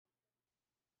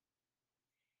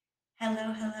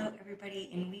Hello, hello, everybody,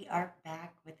 and we are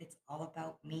back with It's All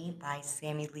About Me by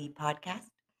Sammy Lee podcast.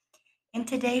 And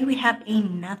today we have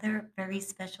another very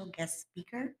special guest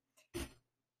speaker,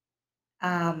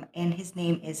 and his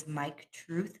name is Mike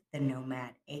Truth, the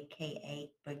Nomad, aka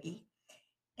Boogie.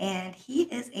 And he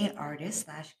is an artist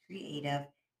slash creative.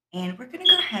 And we're going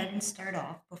to go ahead and start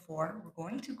off before we're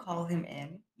going to call him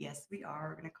in. Yes, we are.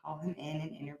 We're going to call him in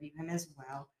and interview him as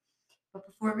well. But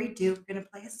before we do, we're going to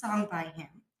play a song by him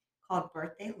called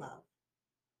Birthday Love.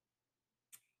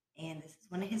 And this is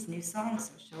one of his new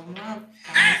songs, so show him love,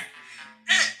 guys.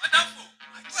 Wonderful.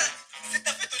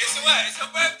 Guess what? It's your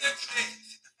birthday today.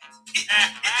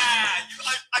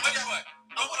 What do you want?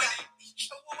 What do you want?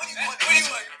 What do you want?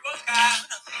 You want car?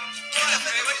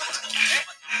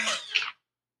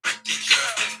 Birthday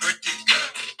girl, birthday girl,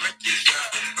 birthday girl,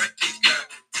 birthday girl.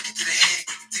 Take it to the head,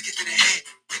 take it to the head,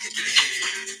 take it to the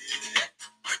head.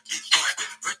 Birthday boy,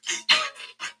 birthday boy,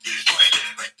 birthday boy,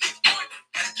 birthday boy.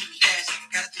 Gotta do your dance,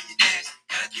 gotta do your dance,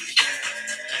 gotta do your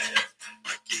dance.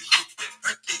 Birthday group,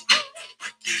 birthday group,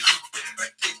 birthday group,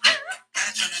 birthday group.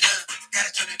 Gotta turn it up,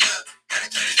 gotta turn it up, gotta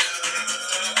turn it up.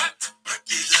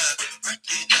 Birthday love,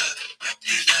 birthday love,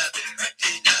 birthday love,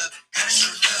 birthday love. Gotta show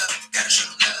love, gotta show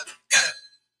love, gotta.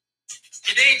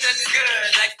 It ain't just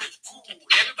good like the food.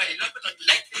 Everybody loving on you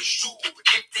like they should.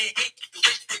 If they hate you,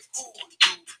 wish they could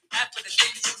do. Half of the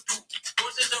things you do.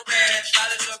 Roses are red,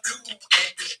 violets are blue.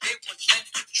 And this day was meant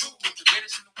to choose. The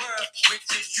greatest in the world, which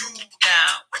is you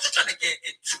now. What you trying to get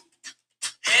into?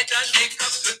 Hair done, makeup,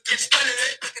 looking stunning.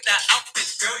 Look at that outfit,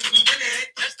 girl, you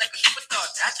winning. Just like a superstar,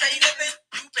 that's how you living.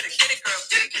 You better get it, girl,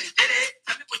 get it, get it, get it.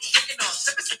 Tell me what you drinking on,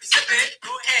 sip it, sip it, sip it.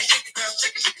 Go ahead, shake it, girl,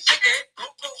 shake it, shake it, shake it.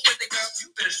 Go with it, girl, you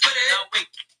better sweat it. Now wait,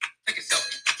 take a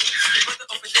selfie. See your brother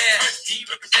over there, he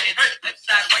representing. Left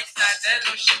side, right side, that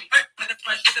little shimmy. From the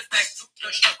front to the back, two no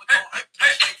struggle, don't hurt.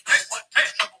 What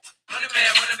trouble? Run a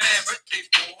man, birthday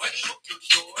boy. Show your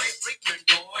joy, break your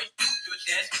noise, do your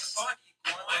dance, the party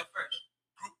going on first.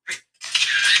 Group pick.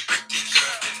 Birthday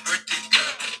girl, birthday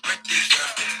girl, birthday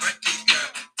girl, birthday girl.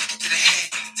 Take it to the head,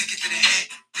 take it to the head,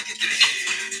 take it to the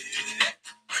head.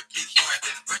 Birthday boy,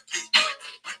 birthday boy,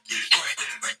 birthday boy,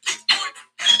 birthday boy.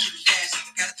 Gotta do your dance,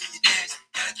 gotta do your dance,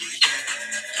 gotta do your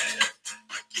dance.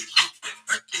 Birthday group,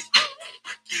 birthday group,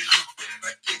 birthday group,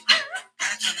 birthday group.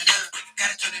 Gotta turn it up,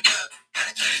 gotta turn it up,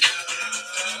 gotta turn it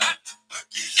up.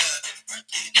 Birthday love,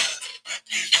 birthday love,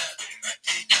 birthday love,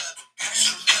 birthday love. Gotta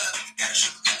show love, gotta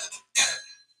show love, gotta.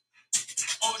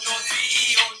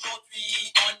 Aujourd'hui, on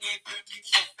est venu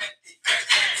pour fêter.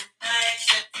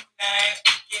 Tonight,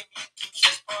 we came here to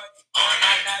just party.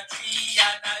 Anadri,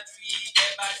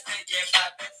 lleva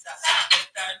besa.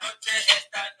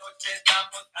 Esta noche,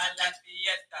 vamos a la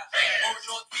fiesta.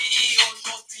 Aujourd'hui,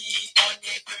 on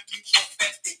est venu pour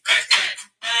fêter.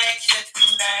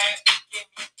 Tonight, we came here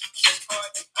to just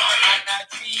party.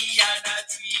 Anadri,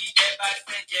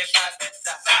 lleva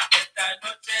besa.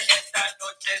 Esta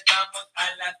noche, vamos a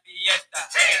la fiesta.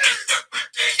 It's your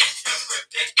birthday,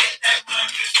 get that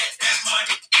money, get that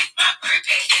money. It's my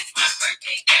birthday,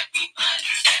 get me money,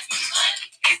 get me money.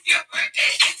 It's your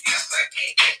birthday,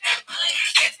 get that money,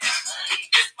 get that money.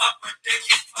 It's my birthday,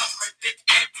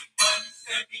 get me money,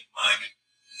 send me money.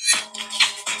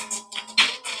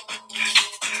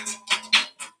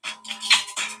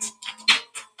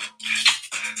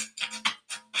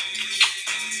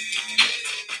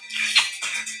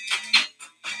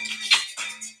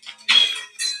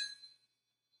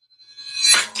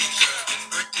 Birthday girl,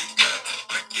 birthday girl,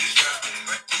 birthday girl,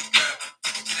 birthday girl.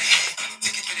 Take it to the head,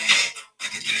 take it to the head,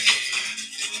 take it to the head.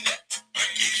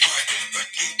 Birthday boy,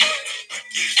 birthday boy,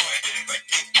 birthday boy,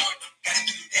 birthday boy. Gotta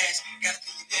do your dance, gotta do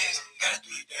your dance, gotta do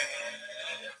your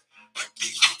dance.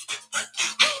 Birthday group, birthday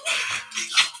group, birthday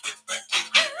group, birthday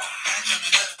group. Gotta turn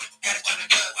it up, gotta turn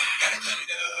it up, gotta turn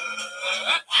it up.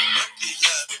 Birthday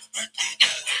love, birthday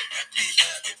love, birthday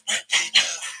love, birthday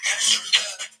love. Gotta show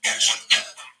love, gotta show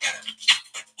love, gotta.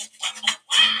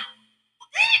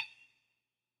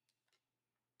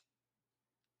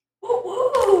 Woo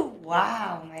woo!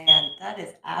 Wow, man, that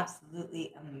is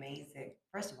absolutely amazing.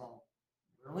 First of all,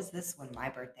 where was this when my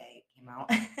birthday came out?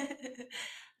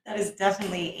 That is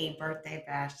definitely a birthday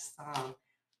bash song.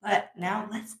 But now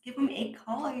let's give him a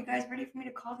call. Are you guys ready for me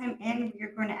to call him in?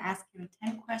 We're going to ask him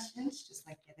 10 questions, just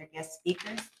like the other guest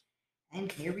speakers.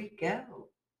 And here we go.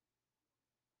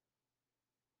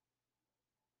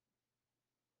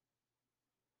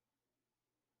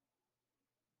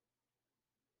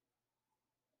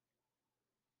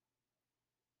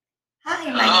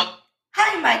 Hi, Mike. Hello?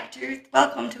 Hi, Mike Truth.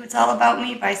 Welcome to It's All About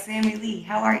Me by Sammy Lee.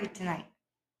 How are you tonight?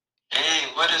 Hey,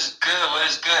 what is good? What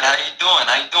is good? How you doing?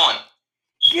 How you doing?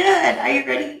 Good. Are you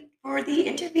ready for the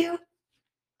interview?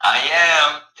 I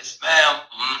am. Yes, ma'am.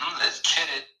 Let's get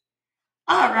it.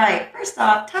 All right. First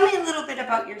off, tell me a little bit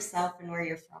about yourself and where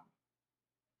you're from.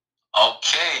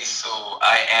 Okay, so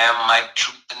I am Mike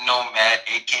Truth the Nomad,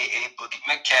 aka Boogie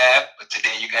McCab, but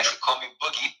today you guys can call me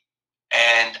Boogie.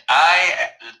 And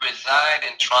I reside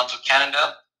in Toronto,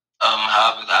 Canada.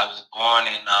 However, I was born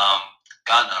in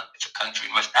Ghana. It's a country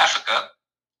in West Africa,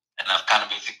 and I've kind of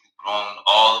basically grown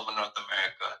all over North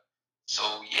America. So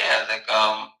yeah,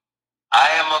 I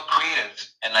am a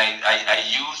creative, and I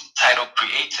use the title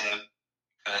creative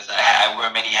because I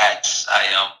wear many hats.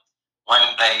 One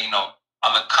day,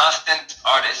 I'm a constant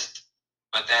artist,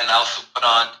 but then I also put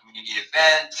on community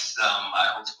events.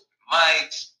 I host open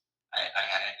mics. I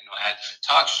had different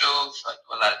talk shows. So I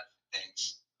do a lot of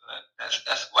things. But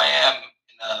that's who I am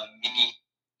in a mini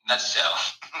nutshell.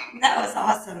 That was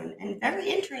awesome and very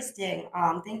interesting.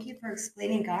 Thank you for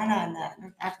explaining Ghana and the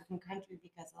North African country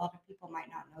because a lot of people might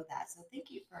not know that. So thank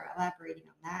you for elaborating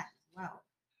on that as well.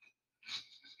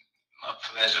 My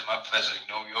pleasure, my pleasure.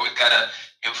 We always gotta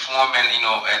inform and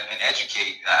and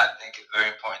educate. I think it's very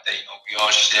important that we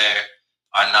all share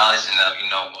our knowledge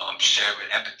and share with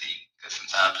empathy because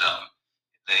sometimes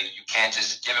you can't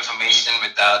just give information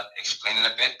without explaining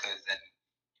a bit because then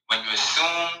when you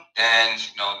assume then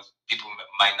people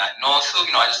might not know. So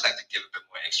I just like to give a bit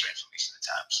more extra information at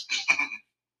times.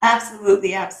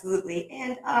 Absolutely, absolutely.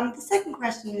 And the second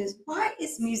question is, why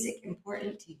is music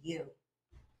important to you?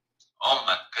 Oh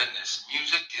my goodness,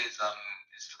 music is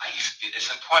life. It's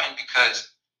important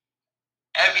because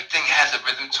everything has a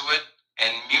rhythm to it,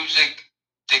 and music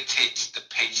dictates the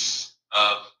pace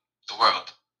of the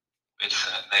world. It's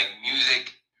like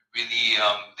music really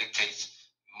dictates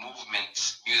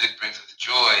movements. Music brings us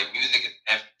joy. Music is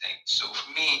everything. So for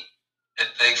me,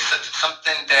 it's like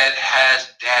something that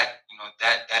has that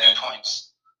that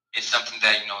importance is something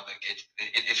that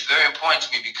it's very important to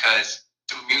me because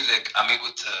through music I'm able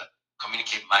to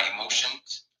communicate my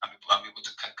emotions. I'm able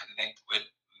to connect with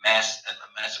a mass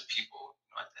of people.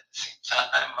 At the same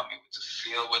time, I'm able to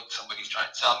feel what somebody's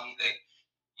trying to tell me. Like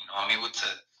I'm able to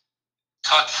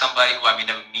talk to somebody who I may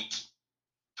never meet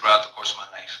throughout the course of my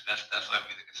life. That's why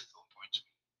music is so important to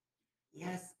me.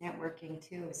 Yes, networking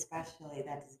too, especially.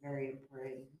 That is very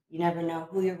important. You never know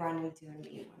who you're running into and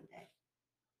meet one day.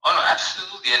 Oh no,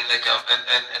 absolutely, and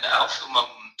and I also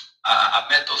I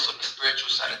meant also the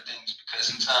spiritual side of things because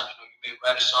sometimes you may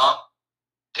write a song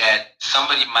that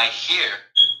somebody might hear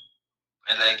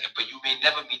and but you may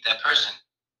never meet that person,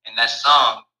 and that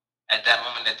song at that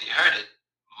moment that they heard it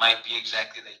might be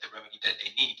exactly like the remedy that they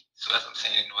need. So that's what I'm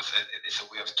saying. It's a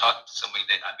way of talking to somebody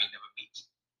that I may never meet.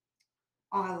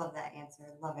 Oh, I love that answer.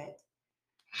 Love it.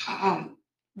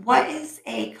 What is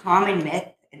a common myth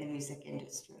in the music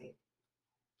industry?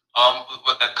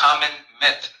 With a common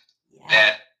myth Yeah.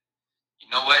 that you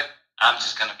know what? I'm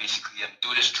just gonna basically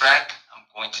do this track. I'm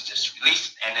going to just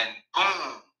release, and then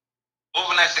boom,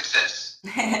 overnight success.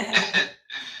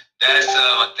 That is,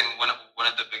 I think, one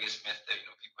of the biggest myths that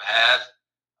people have.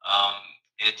 Um,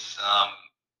 it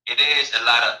is a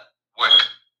lot of work,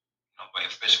 but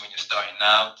especially when you're starting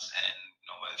out, and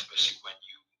especially when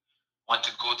you want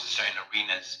to go to certain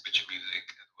arenas with your music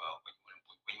as well. When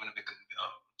you want to make a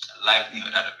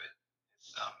livelihood out of it,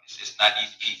 it's not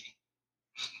easy peasy.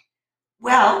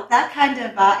 Well, that kind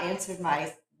of answered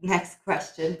my next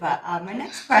question. But my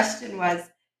next question was,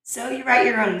 so you write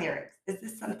your own lyrics. Is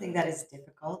this something that is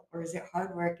difficult or is it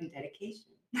hard work and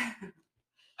dedication?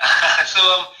 So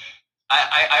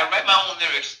I write my own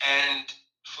lyrics, and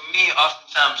for me,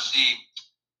 oftentimes, see,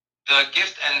 the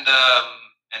gift and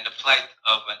the plight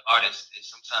of an artist is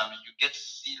sometimes you get to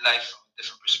see life from a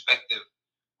different perspective,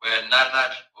 where not a lot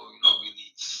of people,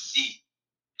 really see.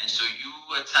 And so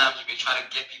at times, you may try to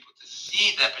get people to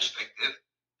see that perspective,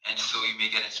 and so you may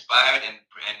get inspired and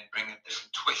bring a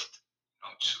different twist,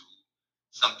 to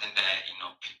something that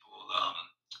people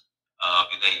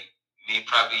they may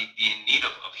probably be in need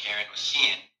of hearing or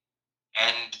seeing.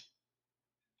 And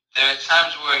there are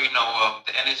times where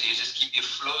the energy is just keep it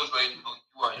flows where you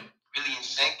are really in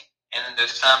sync, and then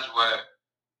there's times where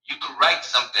you could write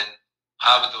something,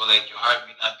 however though like your heart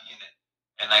may not be in it.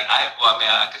 And like well, I mean,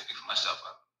 I can speak for myself.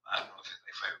 I don't know if it's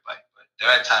like for everybody, but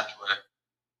there are times where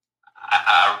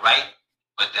I write,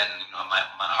 but then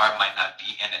my heart might not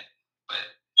be in it, but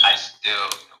I still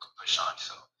can push on.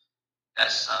 So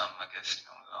that's I guess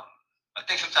I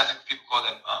think sometimes people call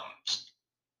them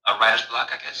a writer's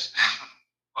block, I guess,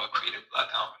 or a creative block.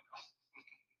 I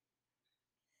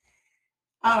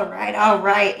don't know. All right, all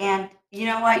right. And you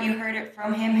know what? You heard it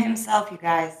from him himself, you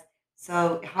guys.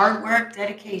 So hard work,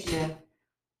 dedication.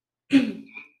 In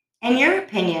your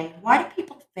opinion, why do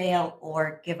people fail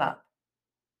or give up?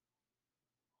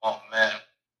 Oh man,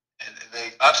 and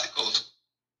the obstacles.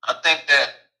 I think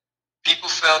that people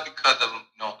fail because of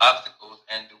obstacles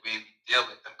and the way we deal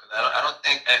with them. Because I don't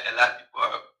think a lot of people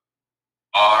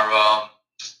are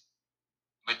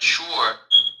mature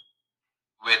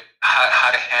with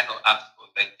how to handle obstacles.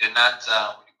 Like they're not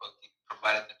what do you call it,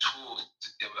 provided the tools to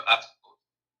deal with obstacles,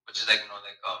 which is like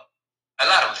a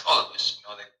lot of us, all of us,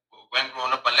 like when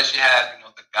growing up, unless you have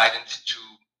the guidance to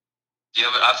deal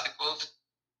with obstacles,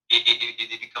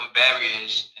 it become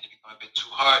barriers and it become a bit too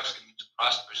hard for you to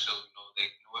prosper. So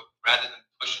rather than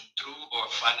pushing through or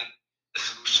finding the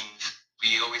solutions,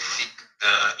 we always seek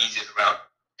the easiest route,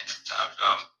 and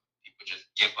sometimes people just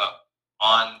give up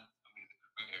on the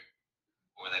career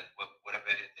or like whatever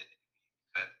it is that they do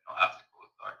because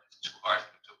obstacles are just too hard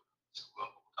for them to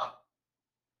overcome.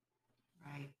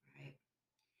 Right, right.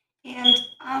 And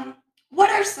what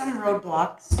are some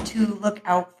roadblocks to look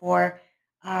out for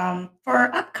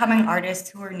upcoming artists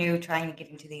who are new trying to get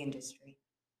into the industry?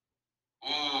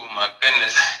 Ooh, my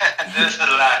goodness. There's a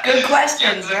lot. Good You have to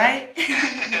questions, look, right?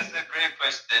 it's a great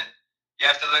question. You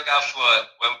have to look out for,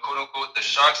 well, quote unquote, the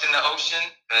sharks in the ocean,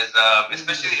 because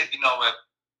especially Mhm.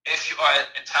 if you are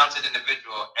a talented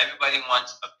individual, everybody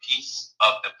wants a piece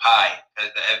of the pie, because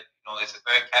it's a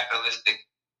very capitalistic,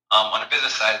 on the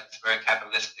business side, it's very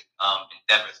capitalistic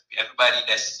endeavors. Everybody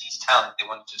that sees talent, they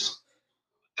want to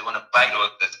bite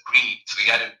or that's greed. So you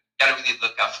gotta really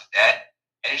look out for that.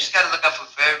 And you just gotta look out for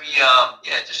very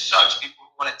just sharks, people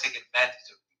who want to take advantage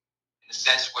of you in the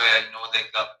sense where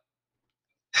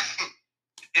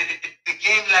the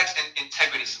game lacks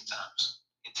integrity sometimes.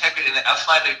 Integrity, and I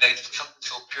find it like something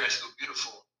so pure, so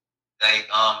beautiful. Like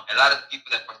a lot of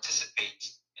people that participate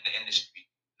in the industry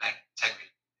like integrity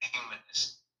and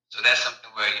humanness. So that's something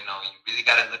where you really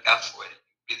got to look out for it.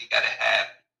 You really got to have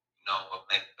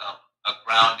a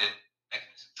grounded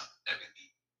mechanism, something that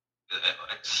really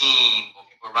a team or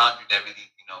people around you that really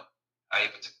are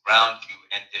able to ground you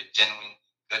and they're genuinely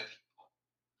good people.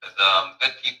 Because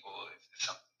good people is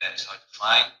something that is hard to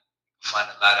find. You find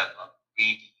a lot of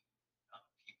greedy people.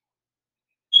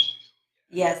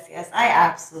 Yes, yes, I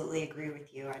absolutely agree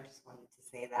with you. I just wanted to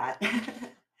say that.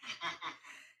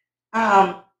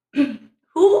 um,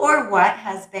 who or what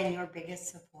has been your biggest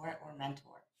support or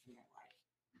mentor in your life?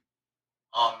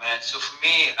 Oh man, so for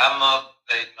me, I'm a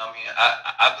like I mean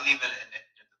I believe in the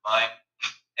divine,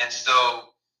 and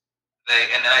so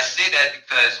and I say that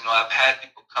because I've had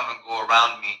people come and go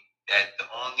around me that the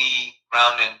only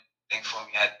grounding thing for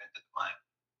me had been the divine.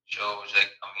 So it's like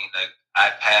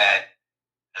I've had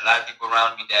a lot of people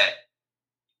around me that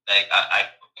I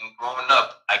in growing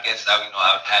up, I guess I would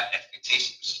have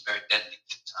expectations, which is very deadly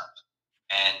sometimes,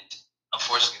 and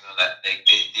unfortunately that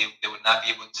they would not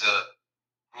be able to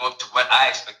grew up to what I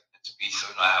expected them to be. So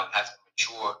I would have to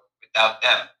mature without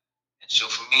them. And so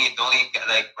for me, the only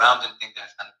grounding thing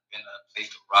that's kind of been a place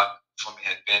to rock for me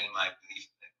has been my belief,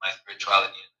 my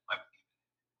spirituality, and my belief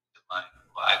in divine.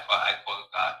 Well, I call it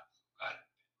God. God is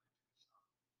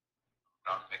the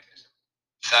grounding mechanism.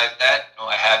 Besides that,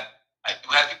 I do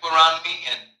have people around me,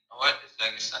 and you know what?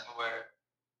 It's something where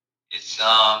it's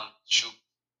shoot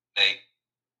like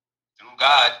through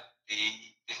God,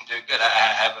 they're good. I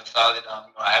have a solid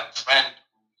I have a friend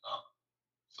who's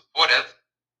supportive.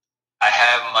 I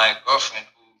have my girlfriend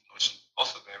who she's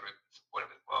also very, very supportive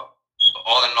as well. But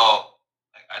all in all,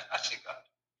 I say God.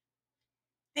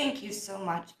 Thank you so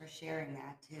much for sharing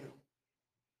that too.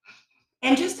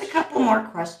 And just a couple more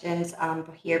questions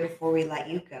here before we let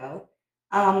you go.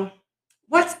 Um,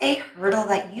 what's a hurdle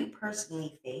that you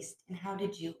personally faced, and how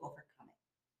did you overcome it?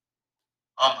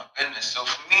 Oh my goodness. So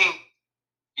for me,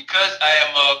 because I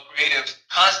am a creative,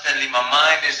 constantly my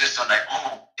mind is just on like,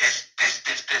 oh, this.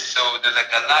 So there's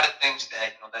like a lot of things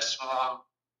that that swarm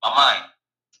my mind.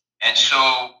 And so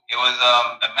it was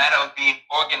a matter of being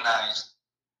organized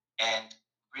and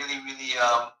really, really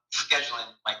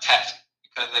scheduling my task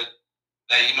because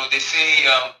they say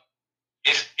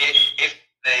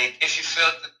if you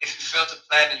fail to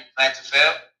plan, then you plan to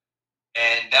fail,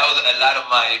 and that was a lot of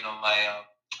my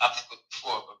obstacles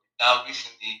before. But now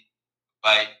recently,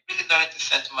 by really learning to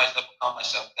center myself and calm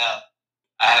myself down,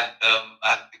 I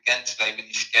have begun to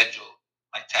really schedule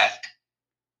my task,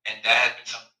 and that has been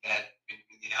something that has been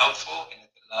really helpful, and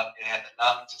it has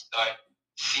allowed me to start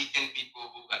seeking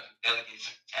people who I can delegate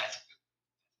certain tasks to.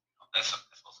 That's something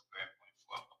that's also very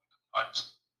important for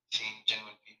artists, seeing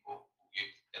genuine people who you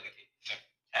delegate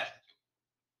certain tasks to.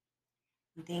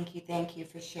 Thank you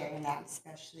for sharing that,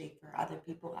 especially for other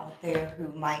people out there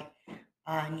who might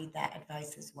need that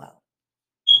advice as well.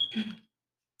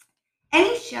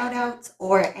 Any shout outs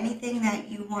or anything that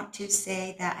you want to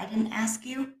say that I didn't ask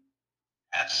you?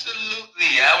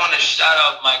 Absolutely. I want to shout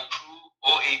out my crew,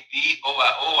 OAB,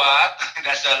 OI.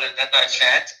 That's our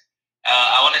chant.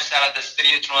 I want to shout out the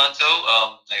city of Toronto,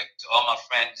 like to all my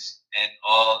friends and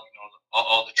all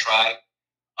the tribe.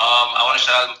 I want to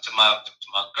shout out to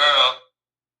my girl,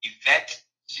 Yvette.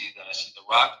 She's the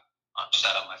rock.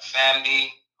 Shout out my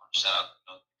family. Shout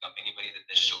out anybody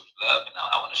that shows love, and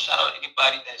I want to shout out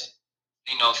anybody that's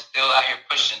still out here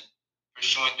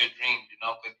pursuing their dreams.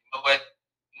 But you know what?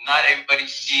 Not everybody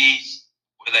sees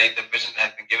like the vision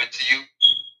that has been given to you,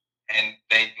 and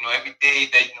like every day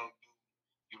that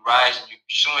you rise and you're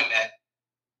pursuing that,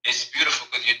 it's beautiful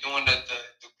because you're doing the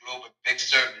globe a big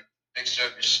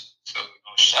service. So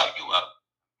shout you up.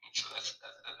 So that's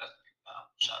a big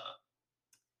shout out.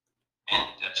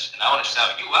 And I want to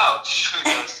shout you out.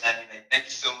 Sammy, like, thank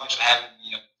you so much for having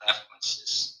me on the platform,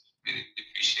 sis. Really, really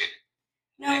appreciate it.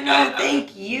 No, Like, no,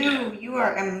 thank yeah. you. You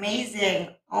are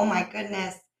amazing. Oh my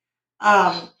goodness.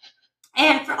 Um,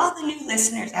 and for all the new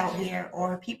listeners out here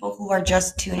or people who are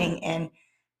just tuning in,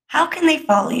 how can they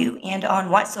follow you and on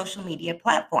what social media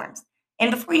platforms?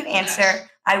 And before you Yes. answer,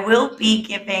 I will be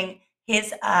giving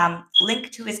his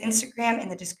link to his Instagram in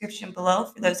the description below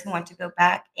for those who want to go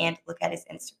back and look at his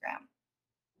Instagram.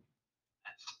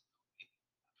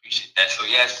 Appreciate that. So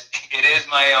yes, it is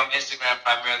my Instagram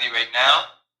primarily right now.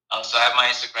 So I have my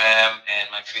Instagram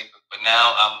and my Facebook, but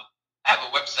now I have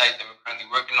a website that we're currently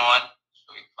working on.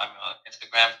 So you can find me on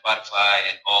Instagram,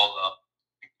 Spotify, and all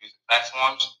music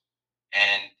platforms.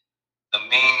 And the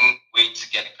main way to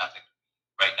get in contact with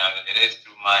me right now it is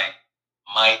through my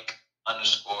Mike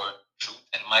underscore truth,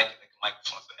 and Mike like a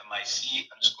microphone, so MIC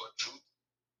underscore truth.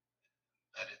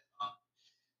 That is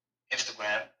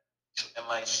Instagram. So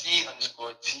MIC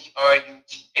underscore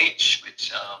TRUTH,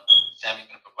 which Sammy's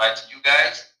gonna provide to you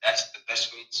guys. That's the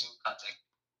best way to contact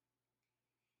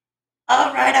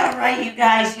All right, you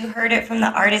guys, you heard it from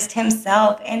the artist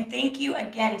himself. And thank you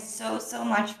again so, so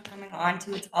much for coming on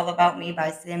to It's All About Me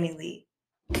by Sammy Lee.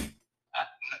 me.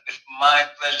 It's my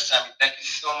pleasure, Sammy. Thank you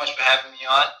so much for having me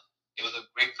on. It was a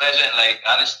great pleasure, and like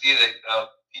honestly, like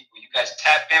people, you guys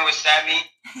tap in with Sammy.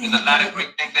 There's a lot of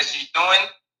great things that she's doing,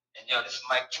 and yo, this is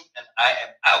my truth, and I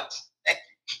am out. Thank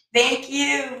you. Thank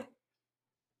you.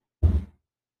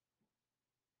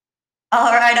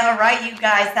 all right, you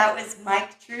guys. That was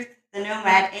Mike Truth, the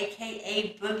Nomad,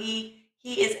 aka Boogie.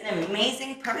 He is an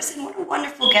amazing person. What a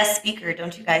wonderful guest speaker.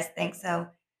 Don't you guys think so?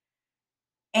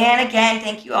 And again,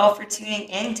 thank you all for tuning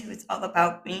in to It's All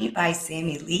About Me by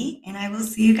Sammy Lee. And I will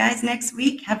see you guys next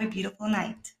week. Have a beautiful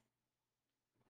night.